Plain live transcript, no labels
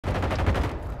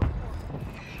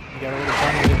got a little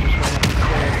bunny that just ran up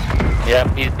the stairs.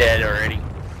 Yep, he's dead already.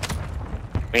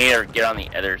 We need to get on the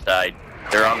other side.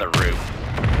 They're on the roof.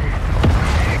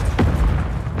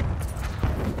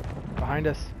 Behind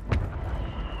us.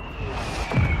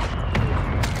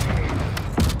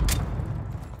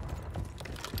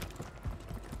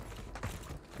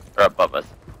 They're above us.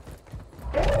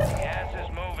 Gas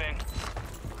is moving.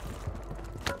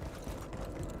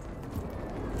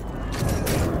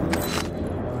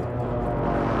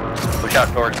 Push out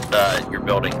towards your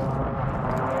building.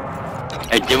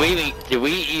 Hey, did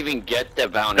we even get the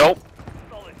bounty? Nope.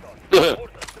 Order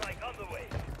strike on the way.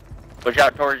 Push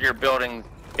out towards your building,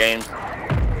 James.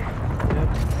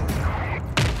 Yep.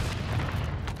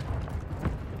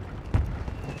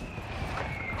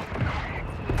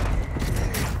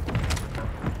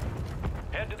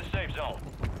 Head to the safe zone.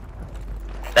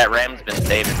 That ram's been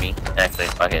saving me. Actually,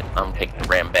 fuck it. I'm taking the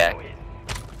ram back.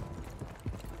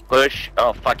 Push.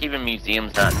 Oh, fuck, even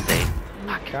museum's not safe.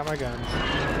 Got my guns.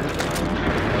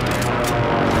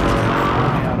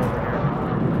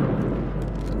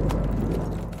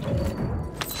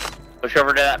 Push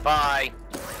over to that buy.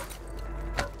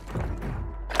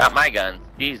 Got my guns.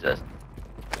 Jesus.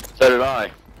 So did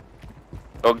I.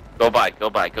 Go buy. Go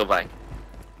buy. Go buy.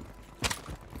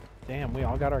 Damn, we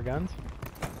all got our guns?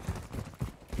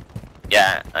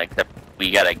 Yeah, except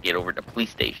we gotta get over to the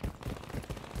police station.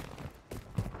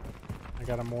 I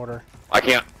got a mortar. I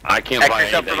can't buy Extra anything.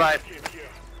 self-revive.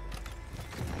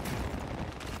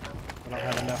 I don't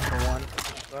have enough for one.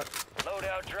 But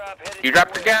Loadout drop headed. You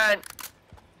dropped your gun.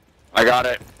 I got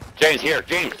it. James, here.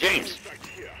 James.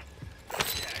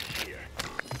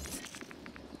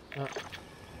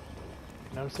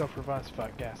 no self-revive.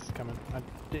 Fuck, gas is coming. I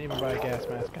didn't even buy a gas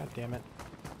mask, god damn it.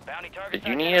 Bounty targets Did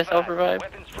you need a self-revive?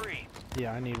 Weapons free.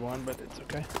 Yeah, I need one, but it's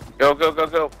okay. Go.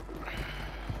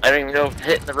 I don't even know if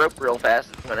hitting the rope real fast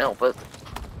is gonna help us.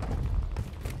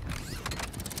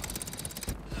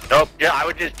 Nope, yeah, I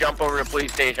would just jump over to the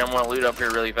police station. I'm gonna loot up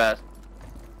here really fast.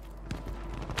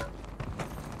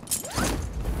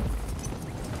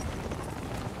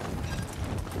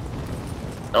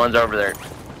 No one's over there.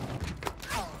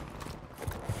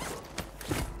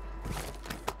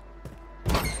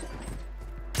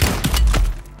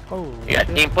 Oh, You got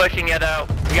team pushing you though.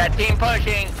 You got team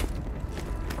pushing.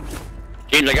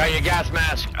 James, I got your gas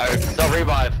mask.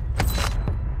 Self-revive.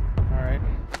 Alright.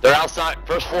 They're outside.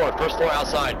 First floor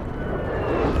outside.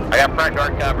 I got front door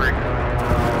covered.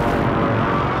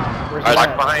 Where's I it like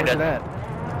at? behind Where's us.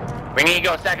 it at? We need to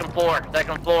go second floor.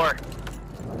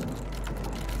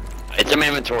 It's in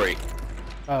inventory.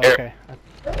 Oh, Here. okay.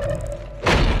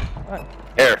 What?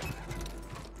 Here.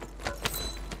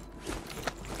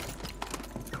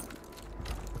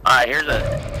 Alright, here's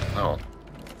a... Oh.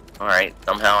 Alright,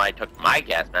 somehow I took my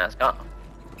gas mask off.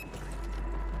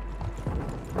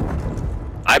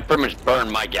 I pretty much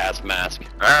burned my gas mask.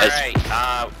 Alright,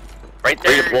 right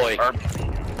there. Redeploy.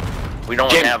 Or, we don't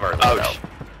James, have our ouch. loadout.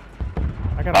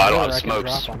 I got Oh, I a don't mortar have I can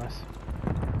smokes. drop on us.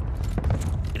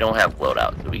 We don't have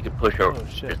loadout, so we could push over. Oh,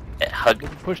 shit. Just hug. We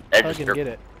can push edge tug and or- get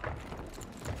it.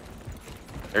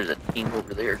 There's a team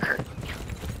over there.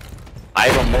 I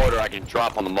have a mortar I can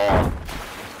drop on the mall.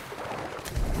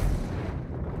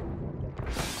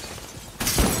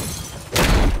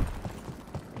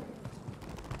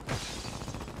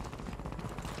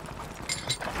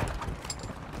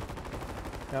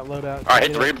 Got loadout. Alright,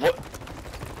 hit Get the it. redeploy.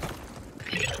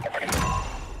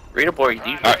 Redeploy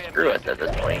usually Alright. screw us at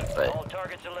this point, but All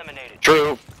targets eliminated.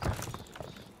 True.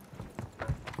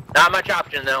 not much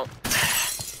option though.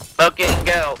 Book it and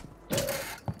go.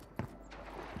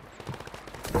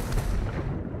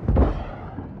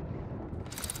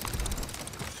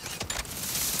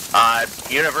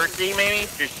 University maybe?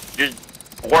 Just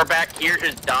war back here,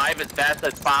 just dive as fast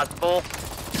as possible.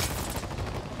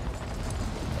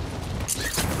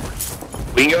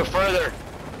 We can go further.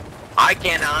 I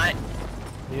cannot.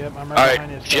 Yep, I'm All right right,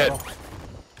 behind you. shit. Stottl.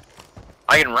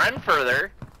 I can run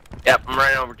further. Yep, I'm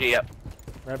running over to you.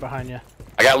 Right behind you.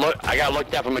 I got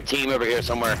looked at from a team over here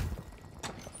somewhere.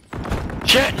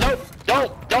 Shit, nope,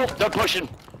 don't, they're pushing.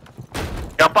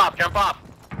 Jump off.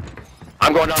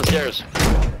 I'm going downstairs.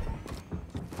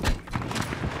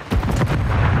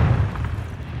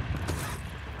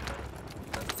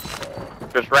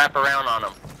 Just wrap around on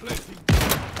them.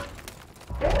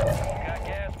 Got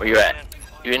gas. Where you at?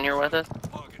 You in here with us?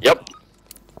 Yep.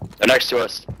 They're next to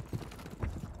us.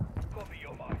 Copy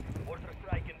your mark. Order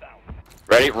strike inbound.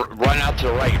 Ready? Run out to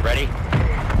the right. Ready?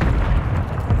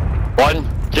 1,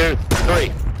 2,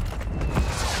 3.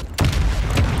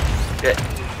 Shit.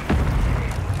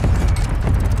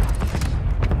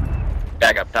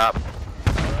 Back up top.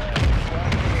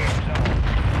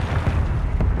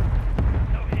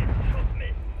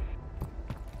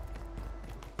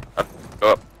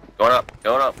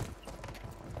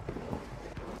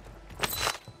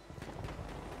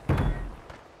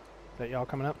 That y'all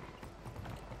coming up?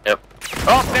 Yep.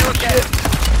 Oh, they were dead!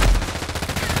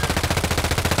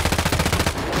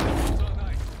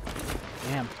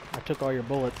 Damn, I took all your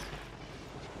bullets.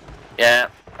 Yeah,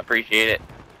 appreciate it.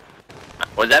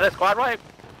 Was that a squad wipe?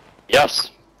 Yes.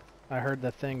 I heard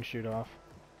the thing shoot off.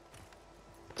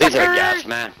 These are gas,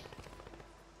 man.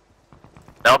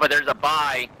 No, but there's a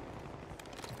buy.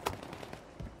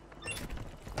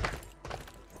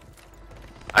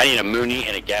 I need a Mooney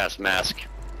and a gas mask.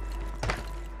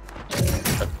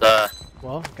 That's,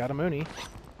 Well, got a Mooney.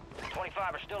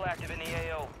 25 are still active in the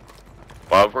AO.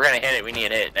 well, if we're gonna hit it, we need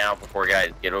to hit it now before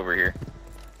guys get over here.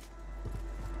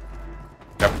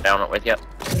 Jump down it with you.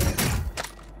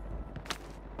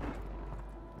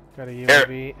 Got a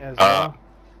UAV as well.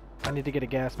 I need to get a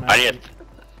gas mask.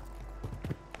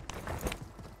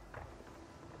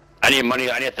 I need money.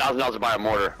 I need $1,000 to buy a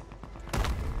mortar.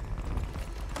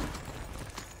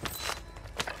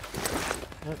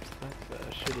 Oops, that's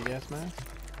a shitty gas mask.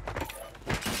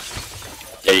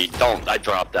 Yeah, you don't. I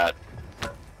dropped that.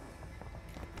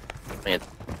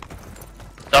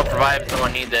 Self-revive if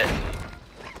someone needs it.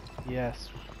 Yes.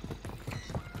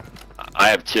 I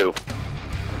have 2.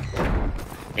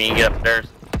 Can you get upstairs?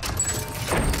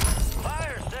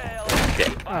 Fire sale!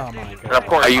 Shit. Oh my And god. of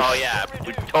course, Are you- oh yeah,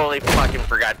 we totally fucking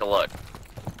forgot to look.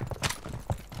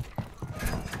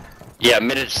 Yeah,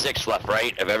 minute 6 left,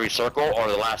 right? Of every circle or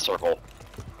the last circle?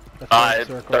 The third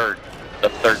circle. The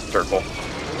third circle.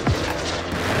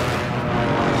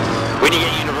 We need to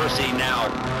get university now.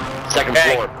 2nd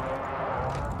Okay. floor.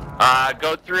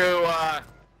 Go through,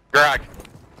 garage.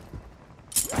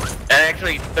 And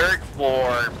actually, 3rd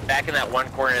floor, back in that one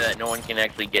corner that no one can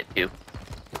actually get to.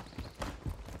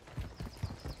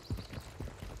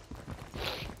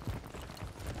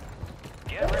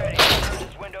 Get ready.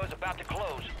 This window is about to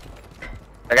close.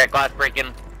 I got glass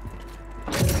breaking.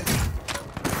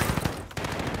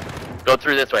 Go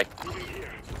through this way.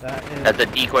 That is, That's a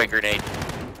decoy grenade.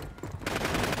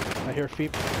 I hear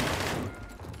feet.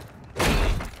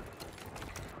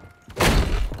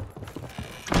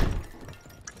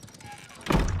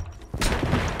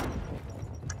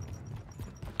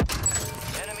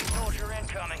 Enemy soldier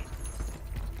incoming.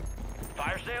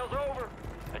 Fire sale's over.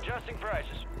 Adjusting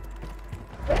prices.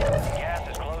 Gas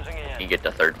is closing in. You get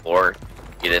to 3rd floor,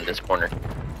 get in this corner.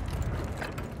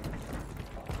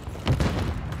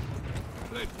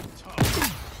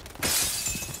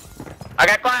 I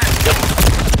got glass!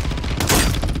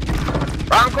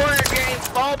 Wrong corner, James!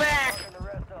 Fall back!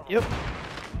 Yep.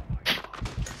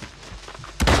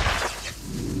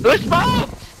 Who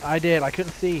smoked? I did. I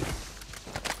couldn't see.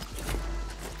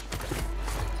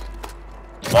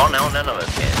 Well, no, none of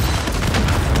us can.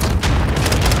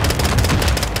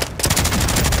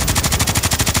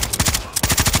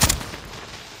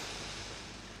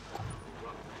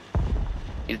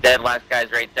 He's dead, last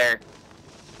guy's right there.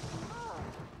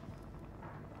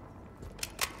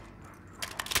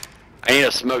 I need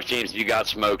a smoke, James, if you got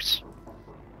smokes.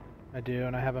 I do,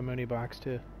 and I have a Mooney box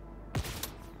too.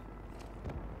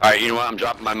 Alright, you know what? I'm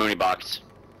dropping my Mooney box.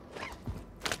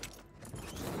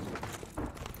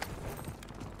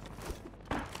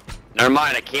 Never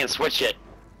mind, I can't switch it.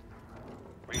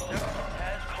 Research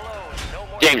has closed. No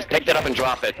more James, pick that up and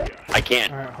drop it. I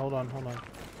can't. Alright, hold on, hold on.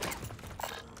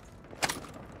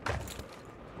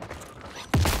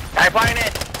 I find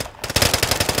it!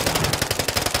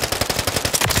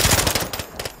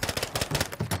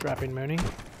 Dropping Mooney.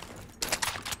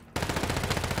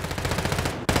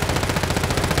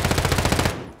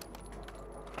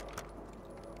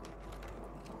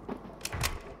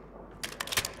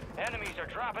 Enemies are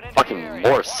dropping into Fucking the area.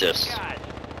 more Watch the assists. skies.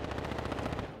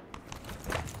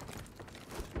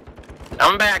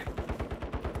 I'm back.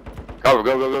 Go,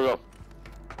 go, go, go, go.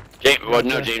 James, well,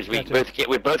 no, Gotcha, James, we gotcha. both can't.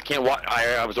 We both can't watch.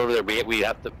 I was over there. We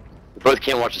have to. We both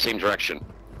can't watch the same direction.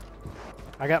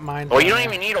 I got mines. Well, you down don't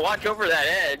there. even need to watch over that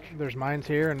edge. There's mines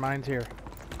here and mines here.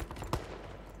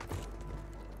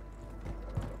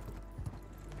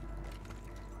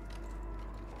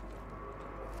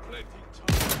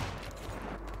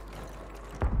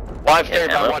 Well, I figured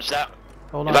if Yeah, I watch that,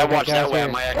 Hold if on, I got watch guys that way, I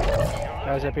here. might.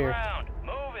 Guys up here. Ground.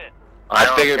 Move it. I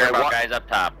don't figured care if I about wa- guys up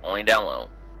top, only down low.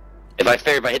 If I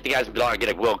figure if I hit the guys in below, I get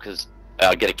a will because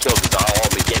get a kill because I'll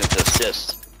be getting to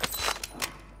assist.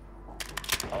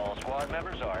 All squad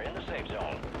members are in the safe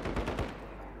zone.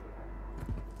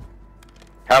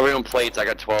 How are we on plates? I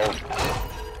got 12.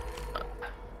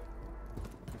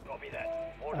 Copy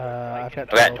that. Order I've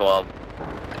got I got 12. 12.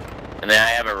 And then I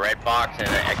have a red box and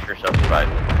an extra self-revive.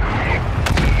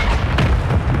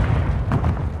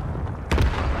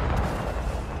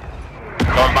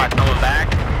 Someone bought someone back.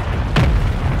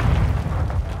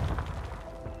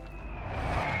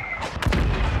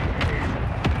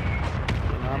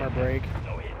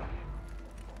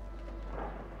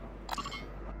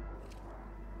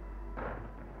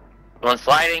 One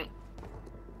sliding.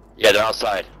 Yeah, they're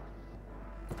outside.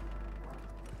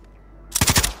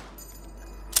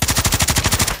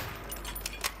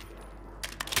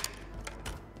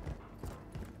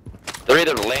 They're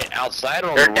either laying outside or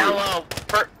on They're the down roof.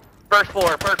 low. First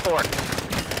floor.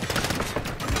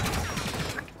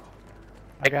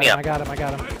 I got him, I got him, I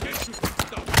got him.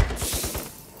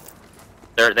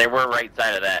 They were right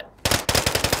side of that.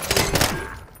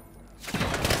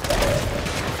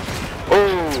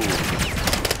 Ooh.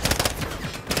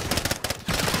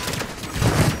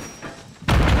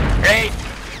 Great.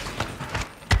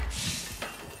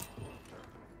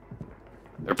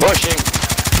 They're pushing.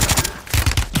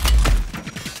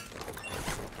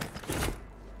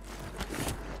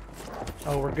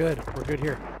 Oh, we're good. We're good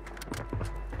here.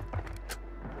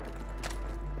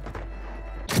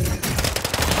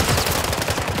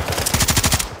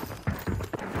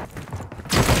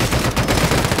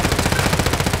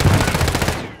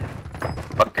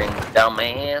 Fucking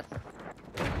dumbass.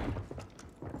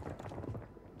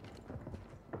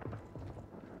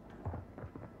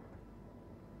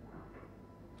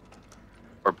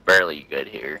 We're barely good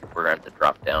here. We're gonna have to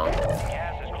drop down.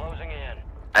 Gas is closing in.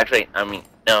 Actually, I mean,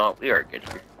 no, we are good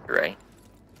here. You're right.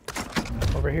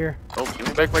 Over here. Oh, give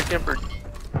me back my temper.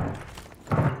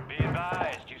 Be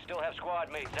advised, you still have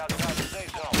squad mates outside the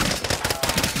safe zone.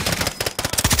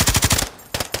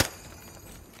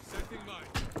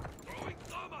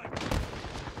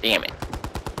 Damn it.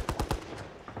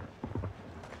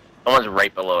 Someone's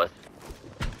right below us.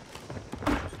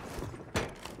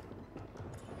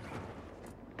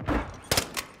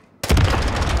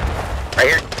 Right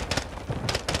here.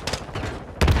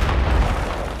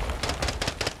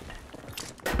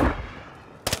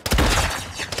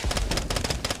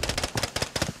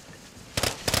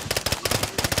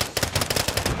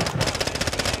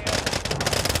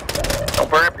 Don't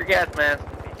burn up your gas mask.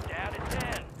 Down to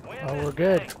 10. Win Oh, this we're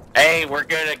good. thing. Hey, we're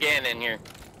good again in here.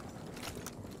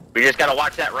 We just gotta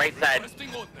watch that right side.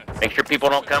 Make sure people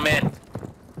don't come in.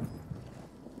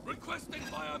 Requesting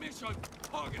fire mission.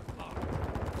 Target mark.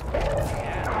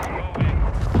 Gas is moving.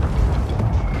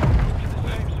 To the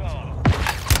safe zone.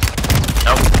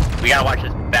 Nope. We gotta watch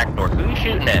this back door. Who are you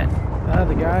shooting at? Ah,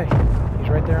 the guy. He's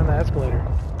right there on the escalator.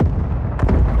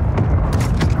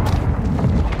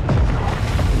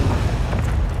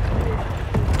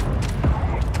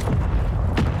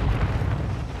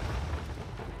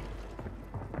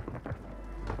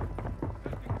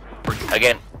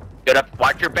 Again, good up.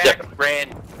 Watch your back, Yep.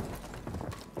 Brand.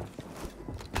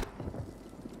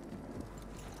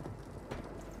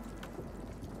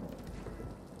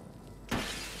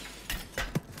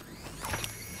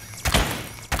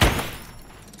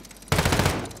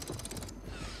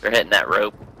 They're hitting that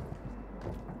rope.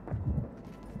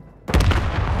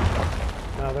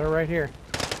 No, they're right here.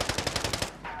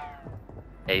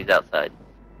 Hey, he's outside.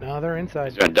 No, they're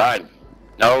inside. He's gonna die.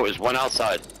 No, there's one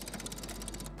outside.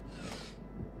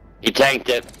 He tanked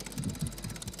it.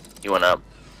 He went up.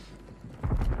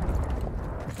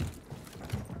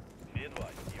 Be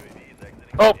advised, UAV is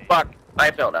exiting. Oh, fuck.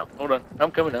 I fell down. Hold on.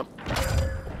 I'm coming up. Yeah,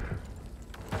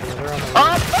 they're on the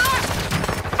Oh, fuck!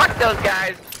 Fuck those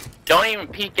guys. Don't even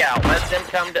peek out. Let them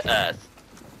come to us.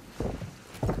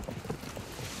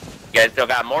 You guys still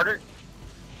got mortar?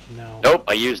 No. Nope,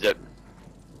 I used it.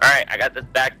 Alright, I got this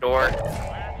back door.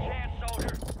 Last chance,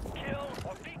 soldier. Kill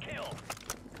or be killed.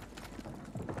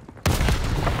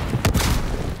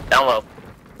 Down low.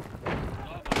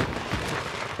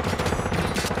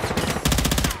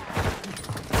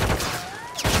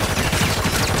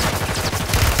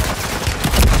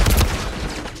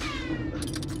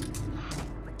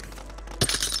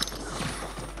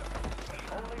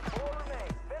 Only 4 remain.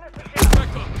 Finish the job.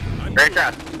 Backup. Great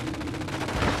job.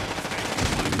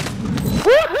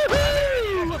 Good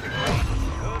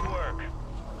work.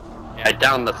 Yeah, I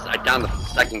downed the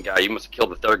second guy. You must have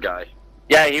killed the third guy.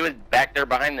 Yeah, he was back there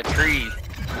behind the trees.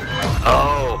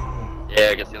 Oh. Yeah,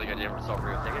 I guess the other guy didn't result.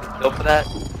 We're gonna take a kill for that.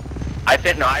 I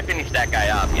finished that guy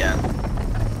up, yeah.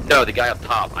 No, the guy up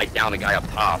top. I downed the guy up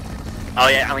top. Oh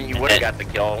yeah, I mean you would have got the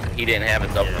kill. He didn't have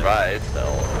it self-revised, so.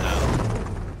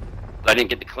 I didn't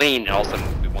get the clean, and all of a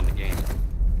sudden we won the game.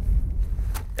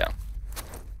 Yeah.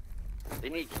 They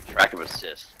need to keep track of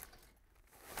assists.